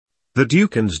The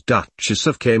Duke and Duchess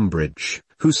of Cambridge,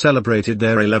 who celebrated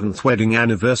their 11th wedding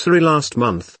anniversary last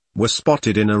month, were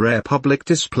spotted in a rare public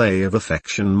display of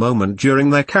affection moment during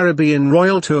their Caribbean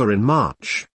royal tour in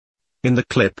March. In the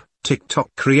clip, TikTok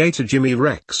creator Jimmy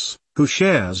Rex, who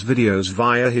shares videos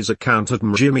via his account at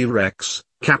 @JimmyRex,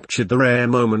 captured the rare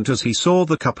moment as he saw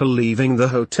the couple leaving the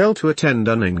hotel to attend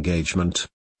an engagement.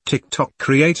 TikTok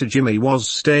creator Jimmy was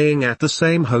staying at the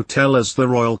same hotel as the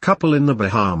royal couple in the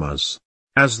Bahamas.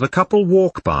 As the couple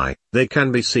walk by, they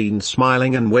can be seen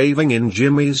smiling and waving in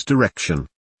Jimmy's direction.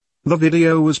 The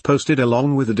video was posted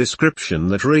along with a description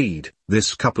that read,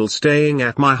 "This couple staying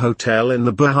at my hotel in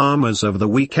the Bahamas over the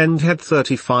weekend had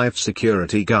 35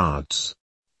 security guards."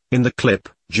 In the clip,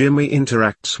 Jimmy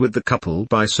interacts with the couple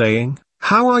by saying,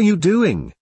 "How are you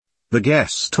doing?" The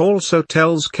guest also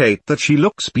tells Kate that she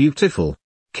looks beautiful.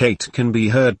 Kate can be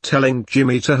heard telling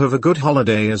Jimmy to have a good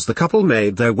holiday as the couple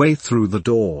made their way through the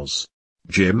doors.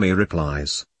 Jimmy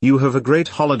replies, "You have a great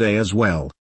holiday as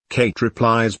well." Kate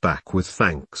replies back with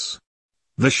thanks.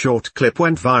 The short clip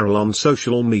went viral on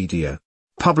social media.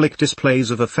 Public displays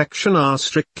of affection are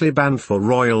strictly banned for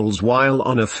royals while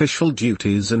on official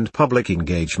duties and public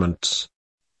engagements.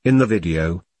 In the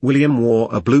video, William wore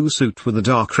a blue suit with a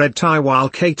dark red tie while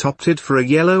Kate opted for a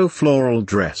yellow floral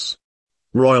dress.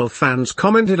 Royal fans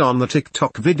commented on the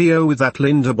TikTok video with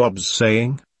 @LindaBobs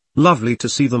saying, "Lovely to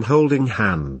see them holding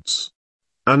hands."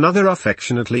 Another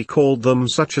affectionately called them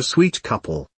such a sweet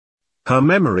couple. Her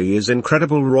memory is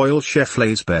incredible. Royal chef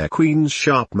lays bare Queen's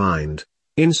sharp mind,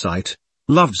 insight,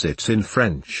 loves it in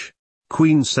French.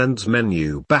 Queen sends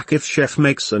menu back if chef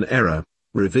makes an error.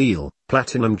 Reveal,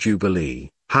 Platinum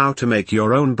Jubilee, how to make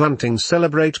your own bunting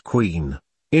celebrate Queen.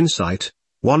 Insight.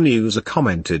 One user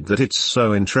commented that it's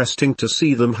so interesting to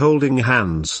see them holding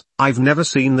hands, I've never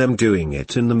seen them doing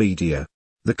it in the media.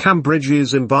 The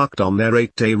Cambridges embarked on their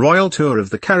 8-day royal tour of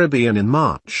the Caribbean in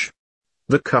March.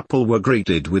 The couple were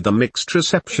greeted with a mixed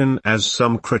reception as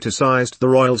some criticized the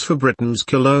royals for Britain's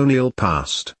colonial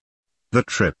past. The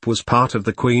trip was part of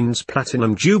the Queen's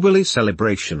Platinum Jubilee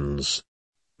celebrations.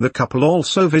 The couple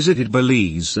also visited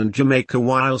Belize and Jamaica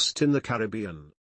whilst in the Caribbean.